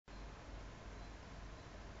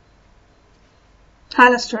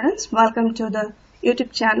Hello students, welcome to the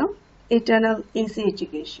YouTube channel Eternal Easy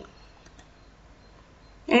Education.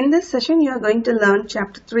 In this session you are going to learn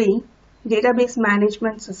chapter 3 Database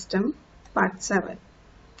Management System part 7.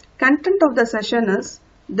 Content of the session is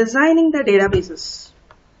designing the databases.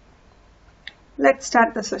 Let's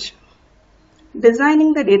start the session.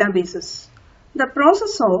 Designing the databases. The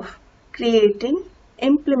process of creating,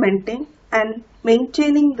 implementing and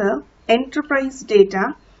maintaining the enterprise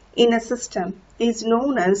data in a system is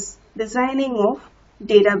known as designing of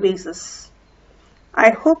databases. I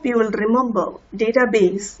hope you will remember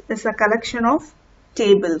database is a collection of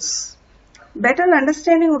tables. Better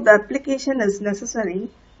understanding of the application is necessary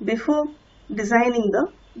before designing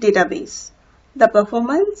the database. The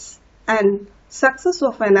performance and success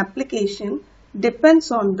of an application depends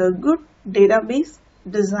on the good database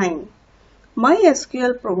design.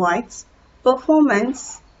 Mysql provides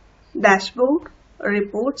performance dashboard,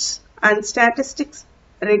 reports and statistics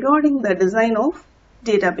regarding the design of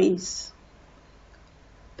database.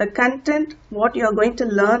 The content what you are going to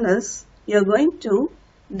learn is you are going to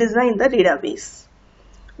design the database.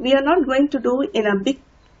 We are not going to do in a big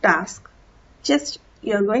task, just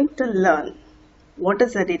you are going to learn what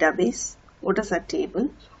is a database, what is a table,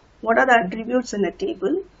 what are the attributes in a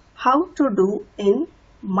table, how to do in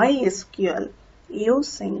MySQL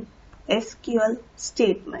using SQL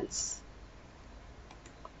statements.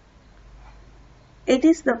 It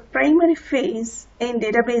is the primary phase in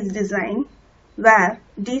database design where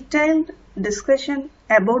detailed discussion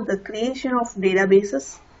about the creation of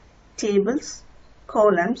databases, tables,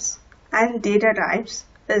 columns and data types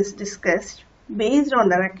is discussed based on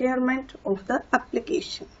the requirement of the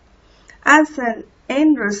application. As an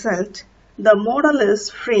end result, the model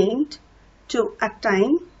is framed to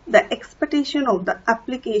attain the expectation of the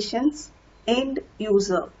application's end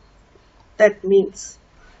user. That means,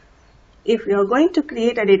 if you are going to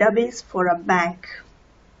create a database for a bank,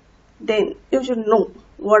 then you should know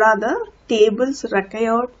what are the tables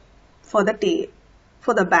required for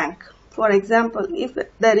the bank. For example, if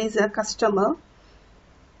there is a customer,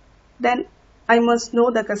 then I must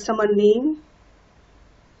know the customer name,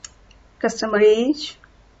 customer age,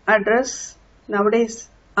 address, nowadays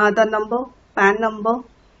Aadhaar number, PAN number,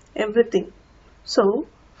 everything. So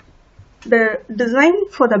the design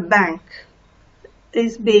for the bank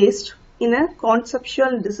is based in a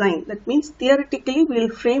conceptual design. That means theoretically we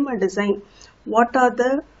will frame a design. What are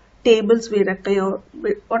the tables we require?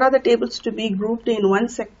 What are the tables to be grouped in one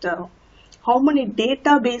sector? How many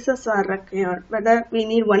databases are required? Whether we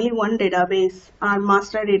need only one database or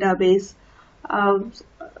master database,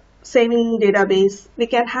 saving database. We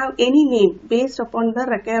can have any name based upon the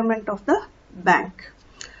requirement of the bank.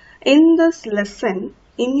 In this lesson,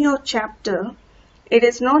 in your chapter, it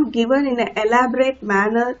is not given in an elaborate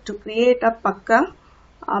manner to create a pakka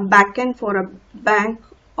backend for a bank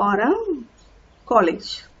or a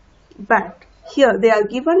college. But here they are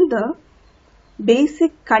given the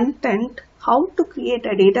basic content, how to create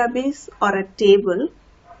a database or a table.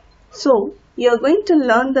 So you are going to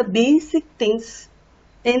learn the basic things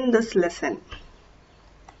in this lesson.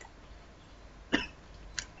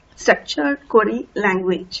 Structured query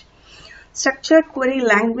language. Structured query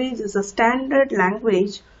language is a standard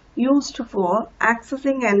language used for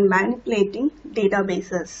accessing and manipulating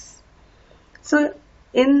databases. So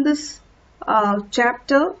in this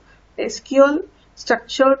chapter, SQL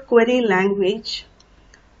structured query language,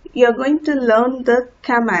 you are going to learn the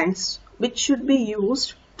commands which should be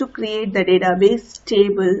used to create the database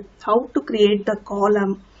table, how to create the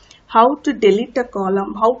column, how to delete a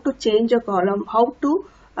column, how to change a column, how to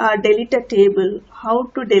delete a table, how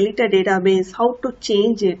to delete a database, how to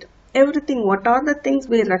change it, everything. What are the things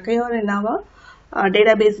we require in our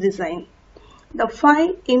database design? The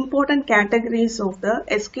 5 important categories of the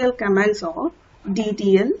SQL commands are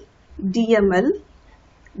DDL, DML,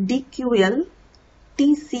 DQL,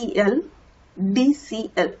 TCL,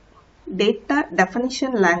 DCL. Data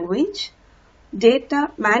definition language,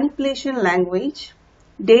 data manipulation language,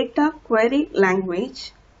 data query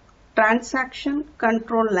language, transaction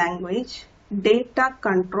control language, data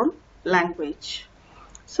control language.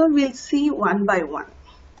 So we'll see one by one.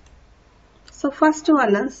 So first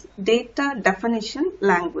one is data definition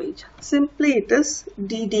language. Simply it is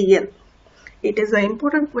DDL. It is an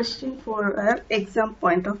important question for our exam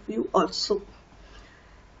point of view also.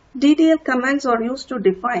 DDL commands are used to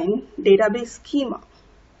define database schema.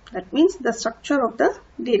 That means the structure of the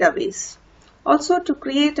database. Also to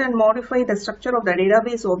create and modify the structure of the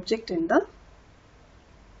database object in the.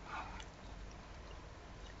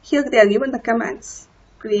 Here they are given the commands: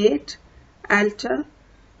 create, alter,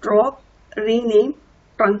 drop, rename,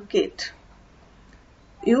 truncate.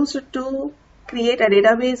 used to create a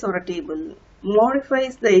database or a table,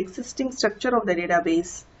 modifies the existing structure of the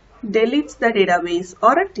database, deletes the database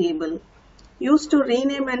or a table, used to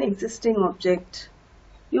rename an existing object,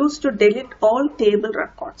 used to delete all table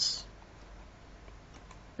records.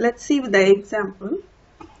 Let's see with the example.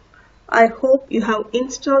 I hope you have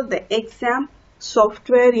installed the exam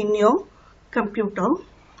software in your computer.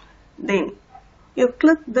 Then you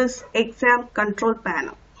click this exam control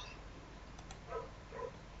panel.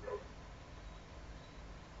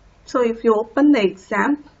 So if you open the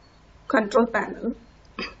exam control panel,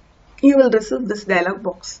 you will receive this dialog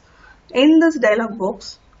box. In this dialog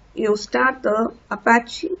box, you start the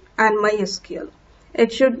Apache and MySQL.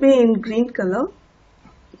 It should be in green color.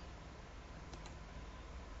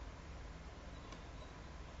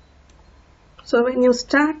 So when you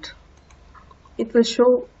start, it will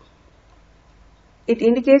show, it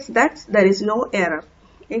indicates that there is no error.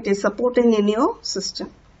 It is supporting in your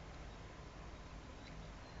system.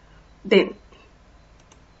 Then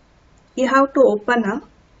you have to open a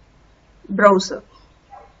browser.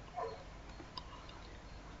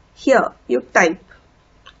 Here you type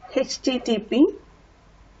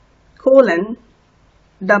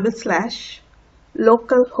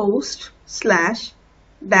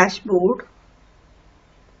http://localhost/dashboard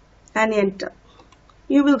and enter.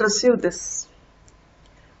 You will receive this.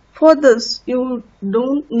 For this, you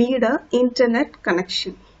don't need an internet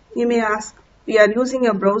connection. You may ask, we are using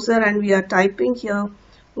a browser and we are typing here,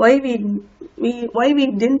 why we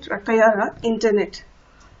didn't require an internet?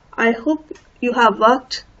 I hope you have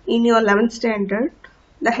worked in your 11th standard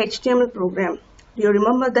the HTML program. Do you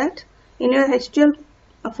remember that? In your HTML,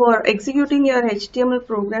 for executing your HTML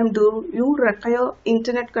program, do you require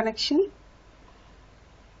internet connection?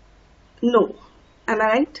 No. Am I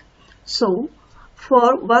right? So,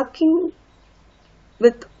 for working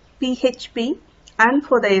with PHP and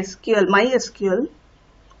for the SQL, MySQL,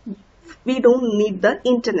 we don't need the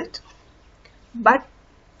internet. But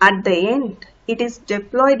at the end, it is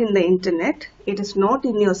deployed in the internet. It is not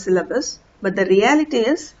in your syllabus. But the reality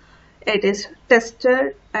is, it is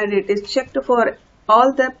tested and it is checked for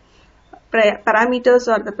all the parameters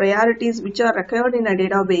or the priorities which are required in a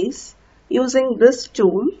database using this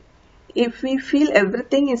tool. If we feel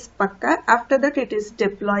everything is pakka, after that it is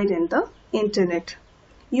deployed in the internet.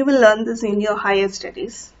 You will learn this in your higher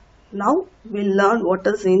studies. Now we'll learn what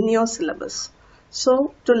is in your syllabus.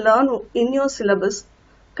 So to learn in your syllabus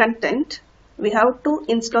content, we have to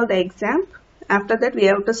install the exam. After that we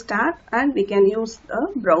have to start and we can use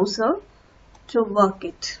the browser to work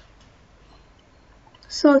it.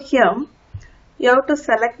 So here you have to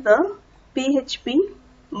select the PHP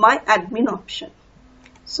My Admin option.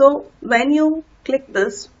 So when you click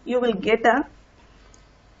this, you will get a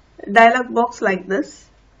dialog box like this.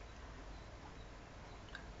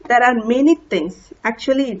 There are many things.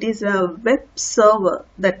 Actually, it is a web server.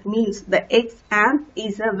 That means the XAMPP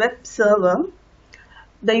is a web server.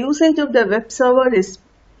 The usage of the web server is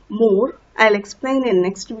more. I'll explain in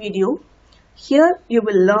next video. Here you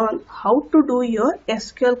will learn how to do your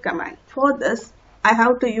SQL command. For this, I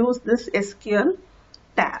have to use this SQL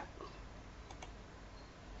tab.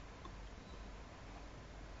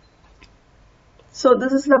 So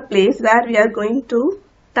this is the place where we are going to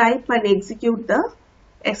type and execute the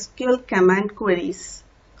SQL command queries.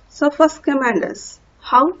 So first command is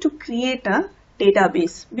how to create a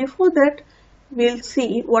database. Before that, we'll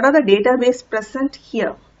see what are the database present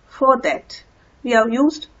here. For that, we have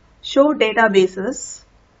used show databases.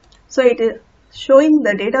 So it is showing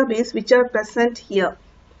the database which are present here.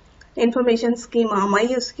 Information schema,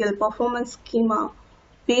 MySQL, performance schema,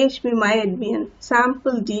 PHP MyAdmin,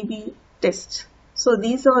 sample DB test. So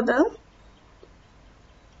these are the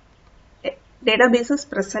databases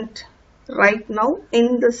present right now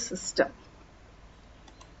in the system.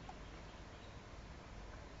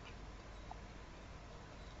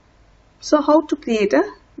 So how to create a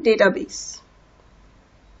database?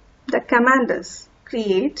 The command is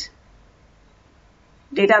create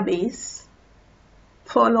database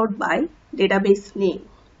followed by database name.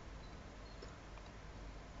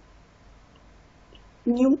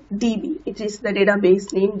 New DB, it is the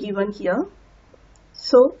database name given here.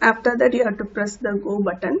 So after that you have to press the go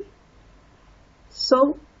button.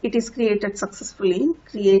 So it is created successfully.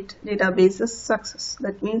 Create databases success.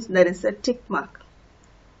 That means there is a tick mark.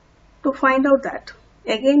 To find out that,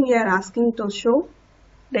 again we are asking to show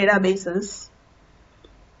databases.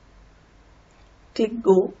 Click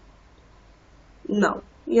go. Now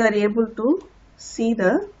you are able to see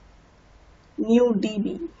the new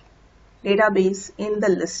DB database in the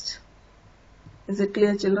list. Is it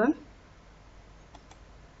clear, children?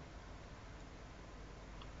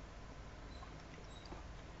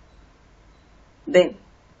 Then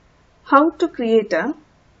how to create a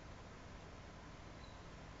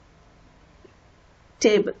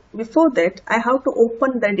table? Before that, I have to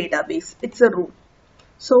open the database. It's a rule.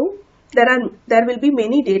 So there will be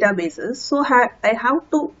many databases. So I have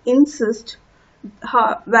to insist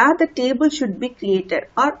where the table should be created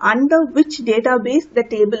or under which database the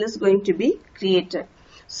table is going to be created.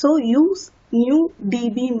 So use new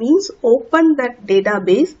DB means open that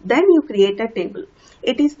database, then you create a table.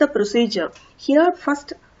 It is the procedure. Here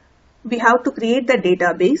first we have to create the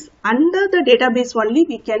database. Under the database only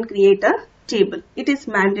we can create a table. It is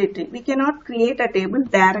mandatory. We cannot create a table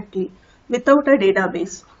directly without a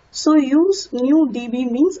database. So use new DB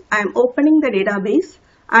means I am opening the database.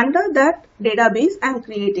 Under that database I am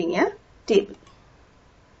creating a table.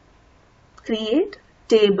 Create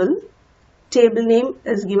table. Table name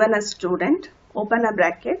is given as student. Open a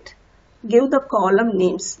bracket. Give the column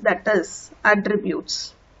names, that is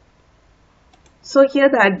attributes. So here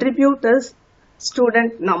the attribute is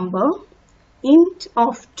student number, int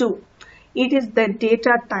of 2. It is the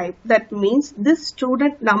data type. That means this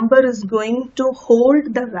student number is going to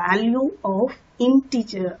hold the value of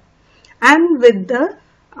integer, and with the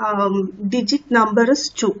digit number is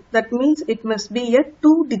 2. That means it must be a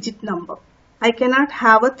 2-digit number. I cannot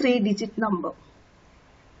have a 3-digit number.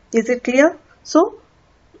 Is it clear? So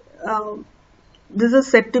this is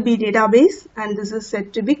set to be database and this is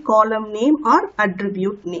set to be column name or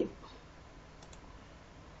attribute name.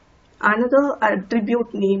 Another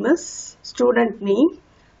attribute name is student name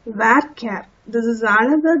varchar. This is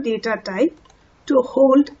another data type to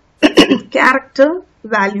hold character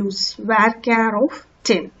values, varchar of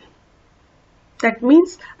 10. That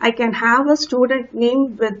means I can have a student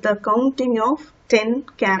name with the counting of 10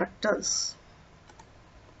 characters.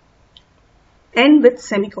 End with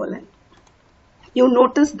semicolon. You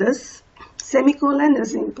notice this semicolon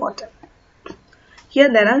is important.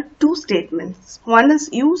 Here there are two statements. One is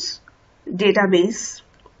use database.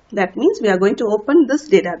 That means we are going to open this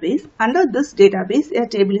database. Under this database a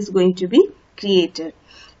table is going to be created.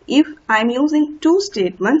 If I am using two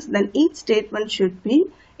statements, then each statement should be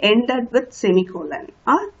ended with semicolon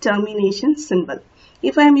or termination symbol.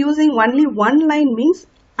 If I am using only one line means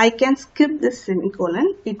I can skip this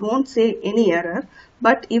semicolon. It won't say any error.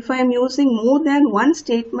 But if I am using more than one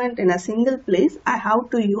statement in a single place, I have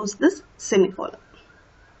to use this semicolon.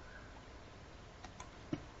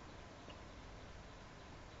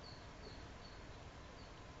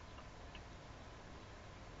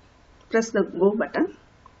 Press the go button.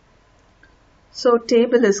 So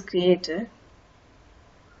table is created.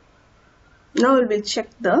 Now we will check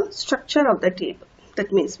the structure of the table.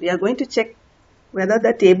 That means we are going to check whether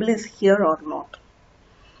the table is here or not.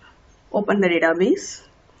 Open the database.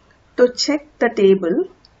 To check the table,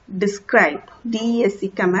 describe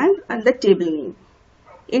DESC command and the table name.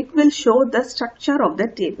 It will show the structure of the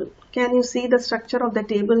table. Can you see the structure of the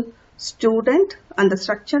table? Student, and the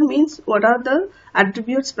structure means what are the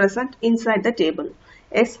attributes present inside the table.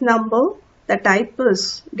 S number, the type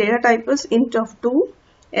is, data type is int of 2,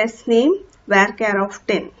 S name, varchar of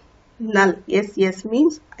 10. Null, yes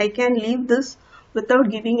means I can leave this without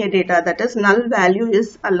giving a data, that is null value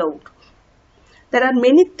is allowed. There are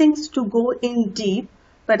many things to go in deep,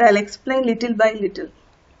 but I'll explain little by little.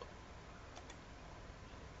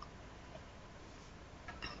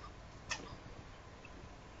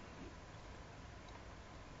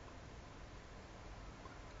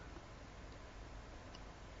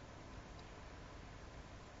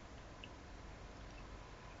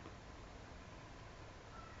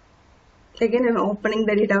 Again, I'm opening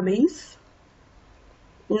the database.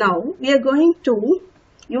 Now we are going to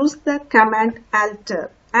use the command alter.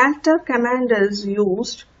 Alter command is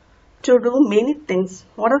used to do many things.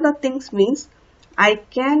 What are the things means? I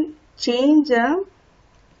can change a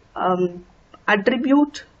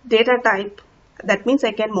attribute data type. That means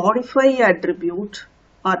I can modify a attribute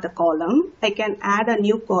or the column. I can add a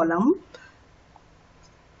new column.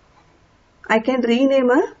 I can rename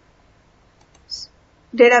a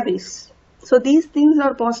database. So these things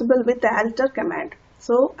are possible with the alter command.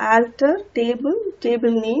 So alter table, table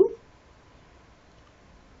name.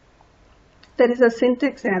 There is a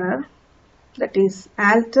syntax error, that is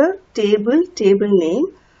alter table, table name.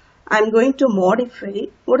 I am going to modify.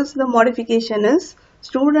 What is the modification is?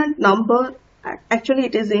 Student number, actually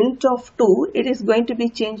it is int of 2. It is going to be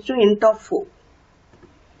changed to int of 4.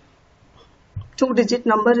 2-digit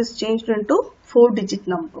number is changed into 4-digit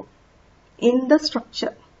number in the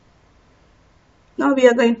structure. Now we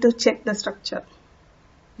are going to check the structure.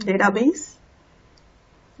 Database,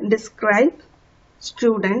 describe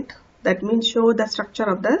student, that means show the structure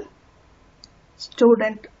of the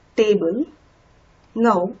student table.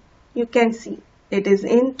 Now you can see it is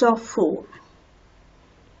int of 4.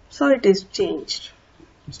 So it is changed.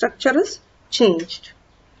 Structure is changed.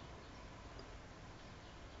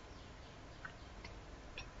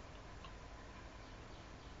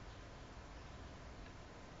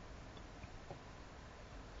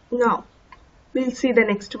 Now we'll see the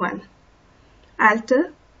next one.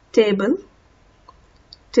 Alter table,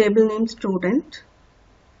 table name student.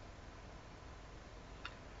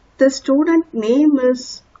 The student name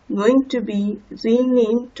is going to be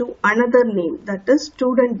renamed to another name, that is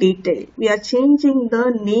student detail. We are changing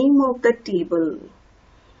the name of the table.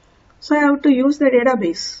 So I have to use the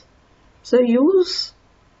database. So use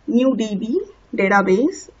new DB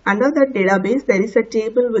database. Under that database there is a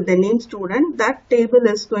table with the name student. That table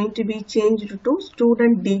is going to be changed to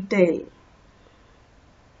student detail.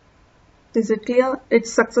 Is it clear?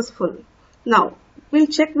 It's successful. Now we'll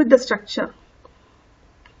check with the structure.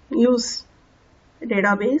 Use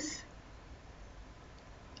database,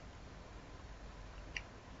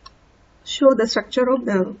 show the structure of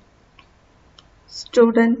the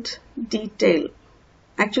student detail.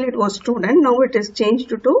 Actually it was student, now it is changed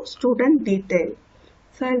to student detail.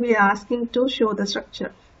 So we are asking to show the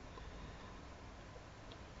structure.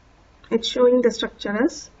 It's showing the structure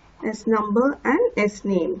as number and S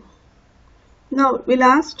name. Now we'll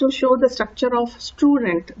ask to show the structure of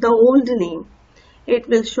student, the old name. It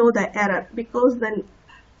will show the error because the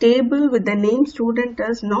table with the name student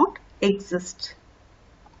does not exist.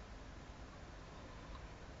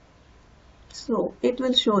 So it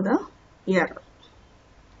will show the error.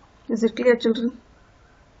 Is it clear, children?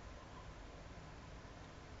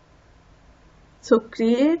 So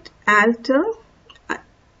create, alter,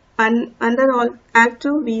 and under all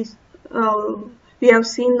alter we have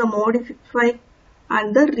seen the modify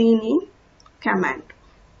and the rename command.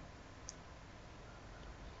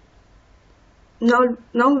 Now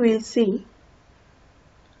we'll see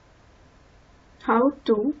how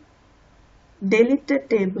to delete a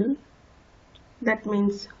table. That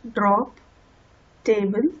means drop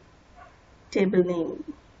table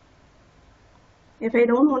name. If I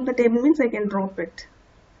don't want the table means I can drop it.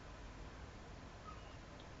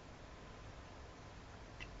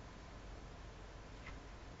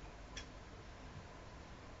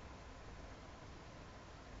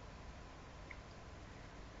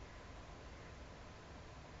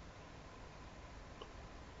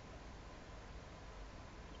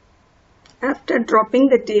 After dropping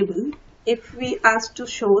the table, if we ask to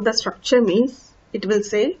show the structure means it will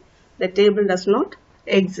say the table does not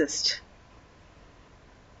exist.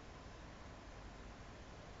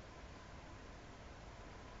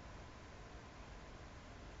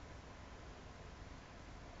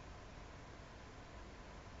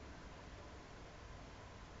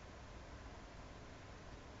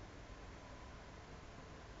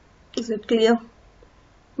 Is it clear?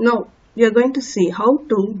 Now we are going to see how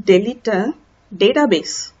to delete a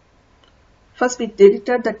database. First we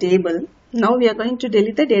deleted the table. Now we are going to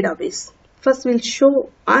delete the database. First we'll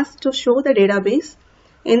ask to show the database.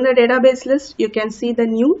 In the database list you can see the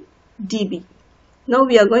new DB. Now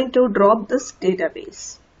we are going to drop this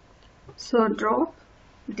database. So drop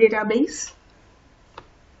database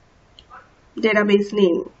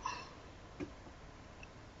name.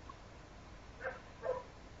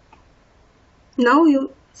 Now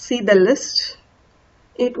you see the list.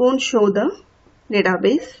 It won't show the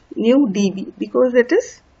database new DB because it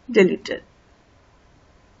is deleted.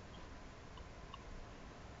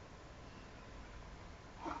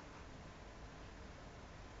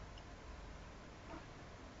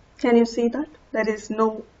 Can you see that? There is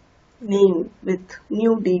no name with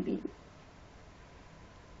new DB.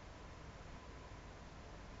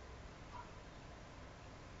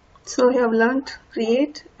 So we have learnt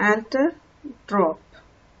create, alter, drop,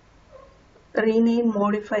 rename,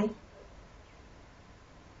 modify.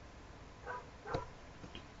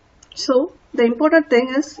 So the important thing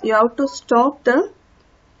is you have to stop the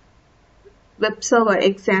web server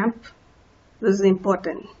exam. This is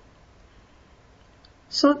important.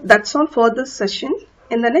 So that's all for this session.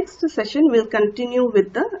 In the next session we'll continue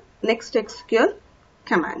with the next SQL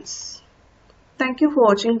commands. Thank you for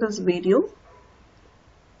watching this video.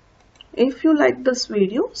 If you like this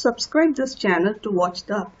video, subscribe this channel to watch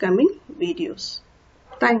the upcoming videos.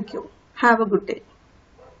 Thank you. Have a good day.